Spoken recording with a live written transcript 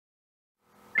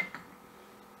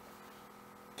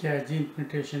क्या gene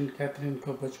mutation Catherine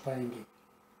को बच पाएंगे?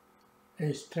 A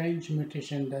strange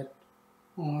mutation that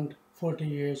earned 40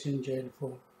 years in jail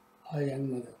for a young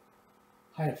mother.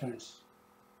 Hi friends,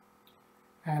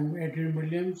 I am Adrian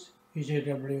Williams,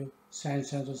 EJW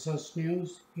Science and Research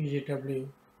News, EJW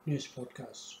News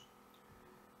Podcast.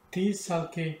 30 साल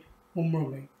के उम्र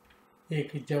में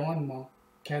एक जवान माँ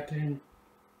कैथरीन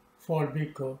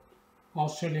फॉलबिग को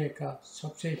ऑस्ट्रेलिया का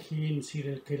सबसे हीन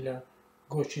सीरियल किलर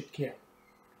घोषित किया।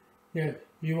 यह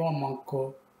युवा माँ को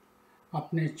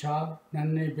अपने 4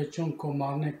 नन्हे बच्चों को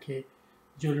मारने के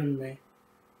जुर्म में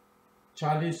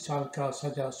 40 साल का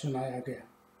सजा सुनाया गया।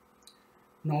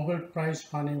 नोबेल प्राइज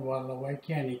पाने वाला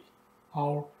वैज्ञानिक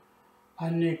और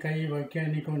अन्य कई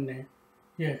वैज्ञानिकों ने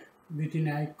यह विधि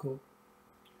न्याय को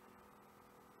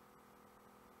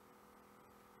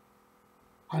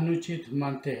अनुचित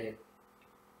मानते हैं।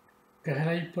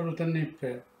 गहराई पर उतरने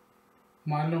पर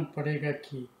मालूम पड़ेगा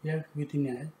कि यह विधि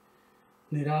न्याय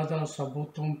निराधार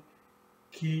सबूतों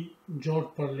की जोड़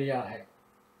पर लिया है।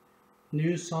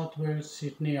 New south Wales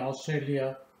Sydney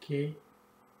Australia के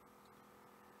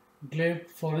Gleb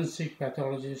forensic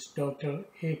pathologist doctor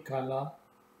A काला,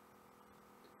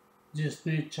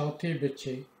 जिसने चौथे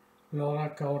बच्चे लॉरा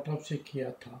का ऑटोप्सी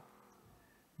किया था,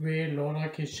 वे लॉरा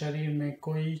के शरीर में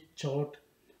कोई चोट,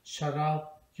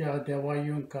 शराब या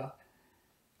दवाइयों का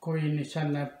कोई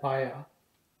निशान न पाया।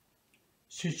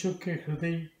 शिशु के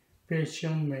हृदय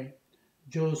पेशियों में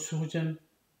जो सूजन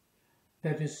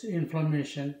दैट इज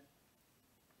इन्फ्लेमेशन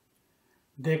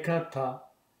देखा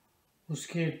था,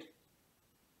 उसके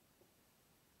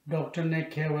डॉक्टर ने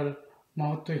केवल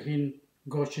महत्वहीन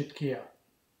घोषित किया।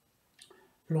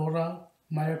 लॉरा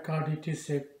myocarditis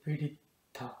से पीड़ित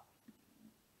था।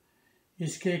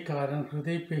 इसके कारण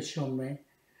हृदय पेशियों में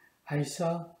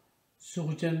ऐसा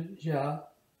सूजन या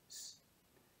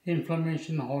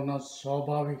इन्फ्लेमेशन होना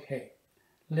स्वाभाविक है,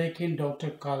 लेकिन डॉक्टर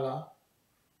काला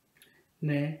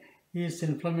ने इस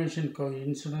इन्फ्लेमेशन को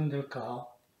incidental कहा।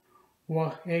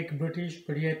 वह एक ब्रिटिश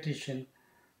पीडियाट्रिशियन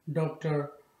डॉक्टर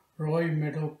रॉय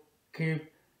मेडो के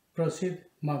प्रसिद्ध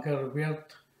मगर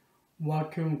व्यर्थ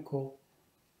वाक्यों को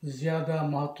ज़्यादा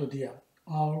महत्व दिया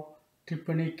और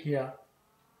टिप्पणी किया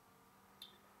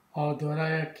और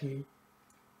दोहराया कि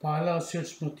पहला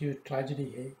सिर्फ मृत्यु ट्रेजेडी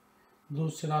है,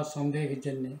 दूसरा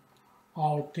संदेहजन्य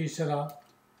और तीसरा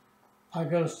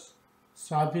अगर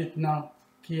साबित न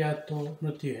किया तो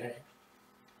मृत्यु है।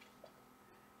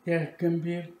 यह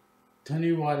गंभीर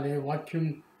ध्वनि वाले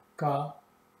वाक्यों का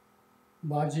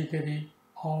बाजीगरी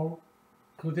और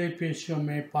हृदय पेशियों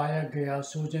में पाया गया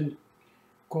सूजन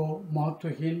को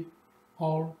महत्वहीन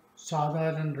और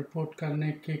साधारण रिपोर्ट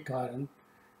करने के कारण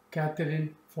कैथरीन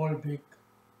फॉलबिग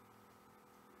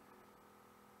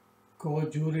को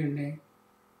जूरी ने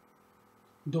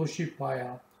दोषी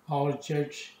पाया और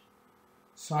जज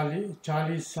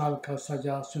 40 साल का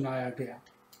सजा सुनाया गया।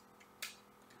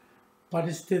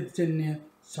 परिस्थितिजन्य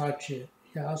साक्ष्य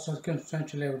या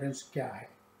circumstantial एविडेंस क्या है?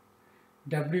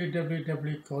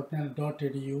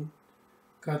 www.cornell.edu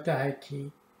कहता है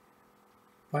कि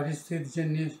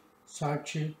परिस्थितिजन्य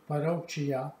साक्ष्य परोक्ष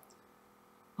या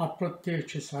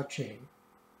अप्रत्यक्ष साक्ष्य है।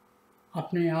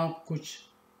 अपने आप कुछ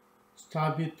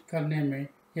साबित करने में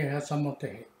यह असमर्थ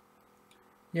है।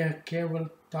 यह केवल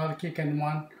तार्किक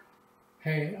अनुमान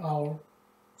है और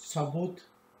सबूत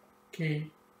के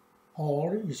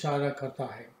ओर इशारा करता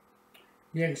है।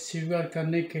 यह स्वीकार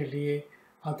करने के लिए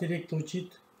अतिरिक्त उचित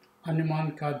अनुमान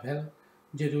का बल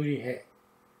जरूरी है।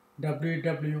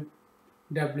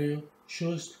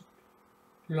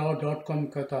 www.shushlaw.com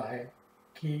कहता है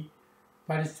कि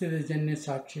परिस्थितिजन्य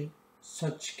साक्ष्य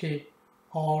सच के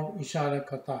ओर इशारा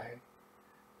करता है।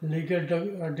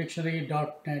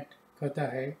 legal.dictionary.net कहता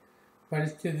है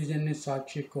परिस्थितिजन्य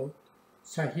साक्ष्य को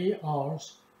सही और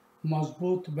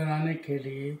मजबूत बनाने के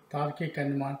लिए तार्किक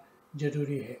अनुमान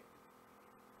जरूरी है।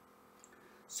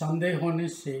 संदेह होने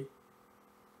से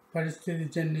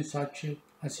परिस्थितिजन्य साक्ष्य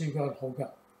अस्वीकार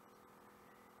होगा।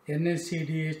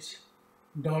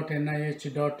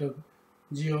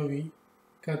 NACDH.NIH.gov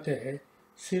कहते हैं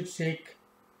सिर्फ 1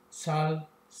 साल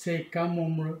से कम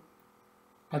उम्र,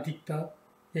 अधिकतर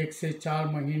 1 से 4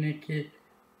 महीने के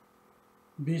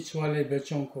बीच वाले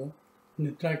बच्चों को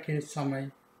निद्रा के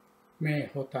समय में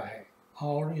होता है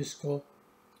और इसको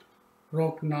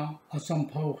रोकना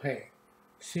असंभव है।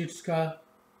 सीड्स का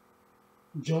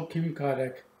जोखिम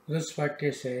कारक रिस्क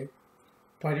फैक्टर्स है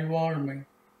परिवार में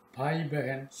भाई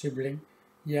बहन सिबलिंग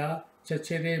या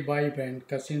चचेरे भाई बहन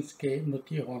कजिन्स के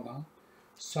मृत्यु होना,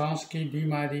 सांस की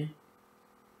बीमारी,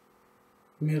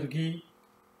 मिर्गी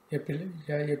या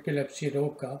एपिलेप्सी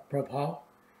रोग का प्रभाव,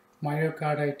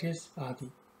 मायोकार्डाइटिस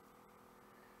आदि।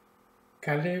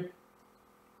 कैलेब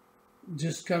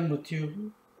जिसका मृत्यु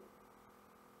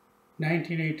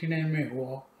 1989 में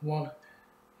हुआ, वह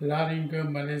लारिंग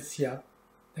मलेशिया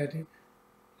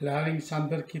लारिंग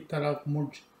अंदर की तरफ मुड़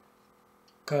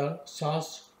कर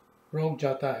सांस रोक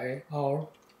जाता है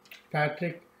और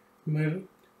पैट्रिक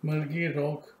मिर्गी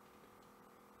रोग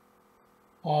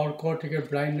और कॉर्टिकल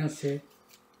ब्लाइंडनेस से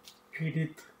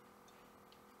पीड़ित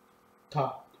था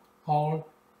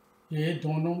और ये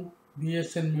दोनों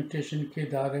BSN म्यूटेशन के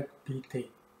धारक भी थे।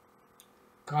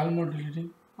 कॉलमोडिलिटी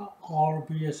और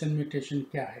BSN म्यूटेशन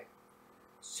क्या है?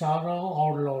 सारा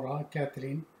और लॉरा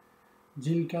कैथलीन,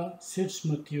 जिनका शीर्ष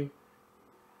मृत्यु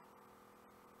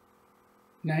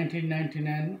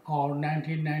 1999 और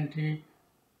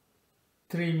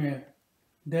 1993 में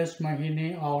 10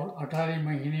 महीने और 18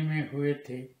 महीने में हुए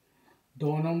थे,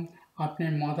 दोनों अपने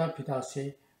माता पिता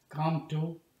से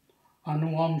CAM2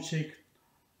 आनुवंशिक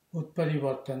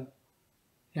उत्परिवर्तन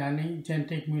यानी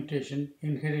जेनेटिक म्यूटेशन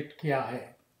इनहेरिट किया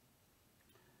है।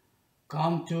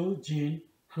 CAM2 जीन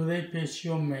हृदय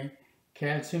पेशियों में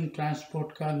कैल्शियम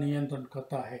ट्रांसपोर्ट का नियंत्रण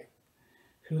करता है।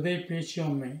 हृदय पेशियों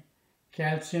में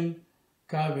कैल्शियम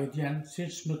का विद्यमान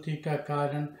शीर्ष मृत्यु का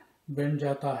कारण बन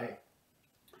जाता है।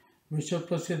 विश्व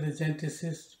प्रसिद्ध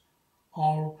जेनेटिसिस्ट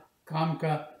और काम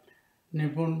का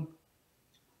निपुण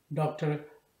डॉक्टर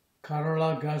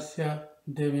कैरोला गार्सिया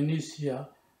दे वेनेसिया,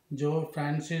 जो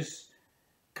फ्रांसिस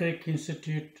क्रिक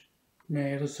इंस्टीट्यूट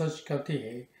में रिसर्च करती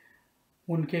है,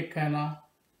 उनके कहना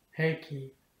है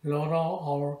कि लॉरा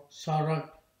और सारा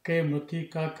के मृत्यु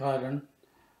का कारण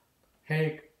है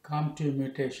CAM2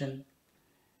 म्यूटेशन।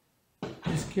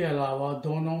 इसके अलावा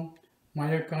दोनों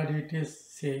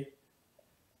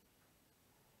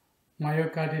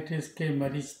मायोकार्डिटिस के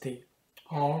मरीज थे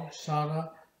और सारा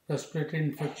रेस्पिरेटरी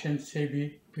इन्फेक्शन से भी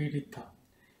पीड़ित था।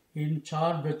 इन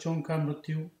 4 बच्चों का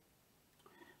मृत्यु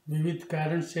विविध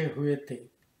कारण से हुए थे।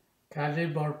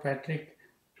 कैलेब और पैट्रिक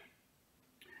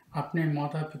अपने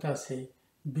माता पिता से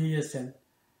BSN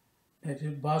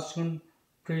Basu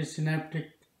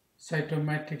presynaptic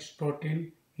साइटोमेटिक्स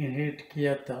protein inherit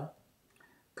किया था।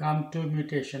 CAM2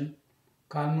 म्यूटेशन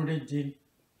कॉलमोडिल जीन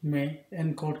में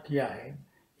एनकोड किया है।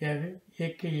 यह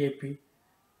AKAP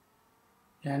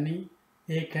यानी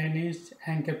एकाइनेज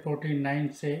एंकर प्रोटीन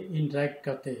 9 से इंटरैक्ट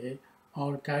करते हैं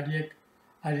और कार्डियक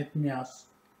अरिथमियास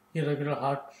इरेगुलर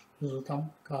हार्ट रिदम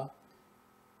का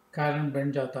कारण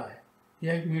बन जाता है।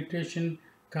 यह म्यूटेशन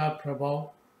का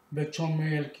प्रभाव बच्चों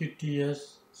में LQTS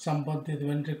संबंधित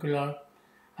वेंट्रिकुलर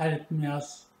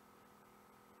अरिथमियास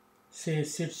से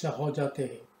शिफ्ट हो जाते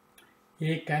हैं।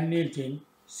 एक अन्य जीन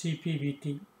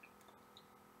CPVT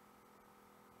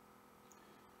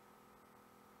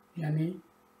यानी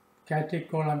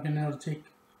कैटेकोलामिनर्जिक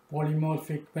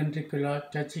पॉलीमॉर्फिक वेंट्रिकुलर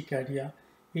टैचिकार्डिया,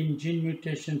 इन जीन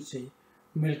म्यूटेशन से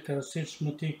मिलकर शीर्ष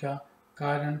मृत्यु का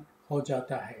कारण हो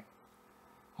जाता है।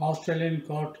 ऑस्ट्रेलियन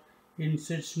कोर्ट इन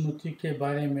शीर्ष मृत्यु के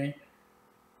बारे में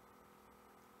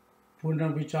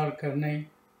पुनर्विचार करने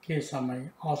के समय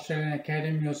ऑस्ट्रेलियन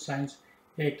एकेडमी ऑफ साइंस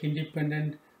एक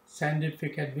इंडिपेंडेंट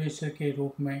साइंटिफिक एडवाइजर के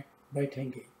रूप में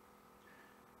बैठेंगे।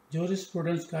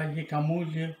 जूरिस्प्रूडेंस का एक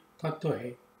अमूल्य तत्व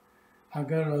है।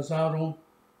 अगर हजारों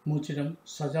मुजरिम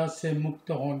सजा से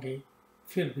मुक्त होंगे,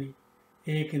 फिर भी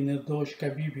एक निर्दोष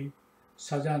कभी भी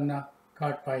सजा न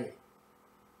काट पाए।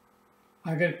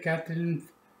 अगर कैथलीन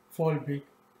फोल्बिग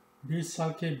 20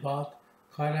 साल के बाद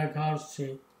कारागार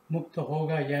से मुक्त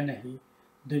होगा या नहीं,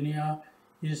 दुनिया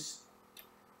इस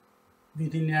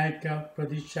विधि न्याय का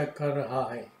प्रतीक्षा कर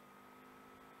रहा है।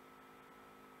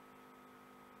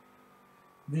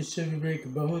 विश्व विवेक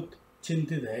बहुत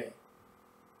चिंतित है।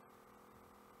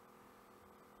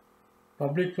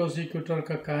 पब्लिक प्रोसिक्यूटर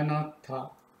का कहना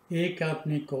था, एक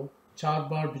आदमी को 4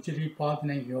 बार बिजलीपात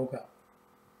नहीं होगा,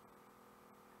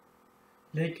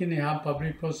 लेकिन यहाँ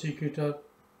पब्लिक प्रोसिक्यूटर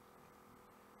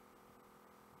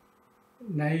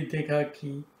नहीं देखा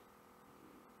कि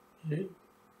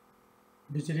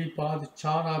बिजलीपात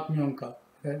 4 आदमियों का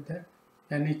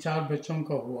यानी 4 बच्चों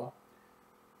का हुआ,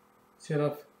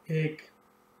 सिर्फ एक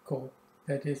को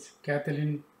दैट इज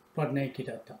कैथलीन पर नहीं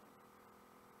गिरा था।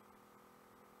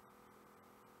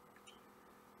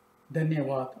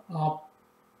 धन्यवाद। आप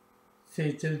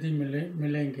से जल्दी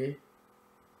मिलेंगे।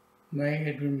 मैं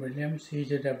Edwin Williams,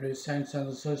 CJW science and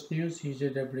research news,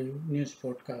 CJW news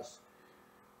podcast.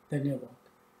 धन्यवाद।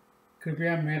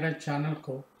 कृपया मेरा चैनल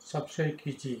को सब्सक्राइब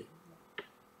कीजिए।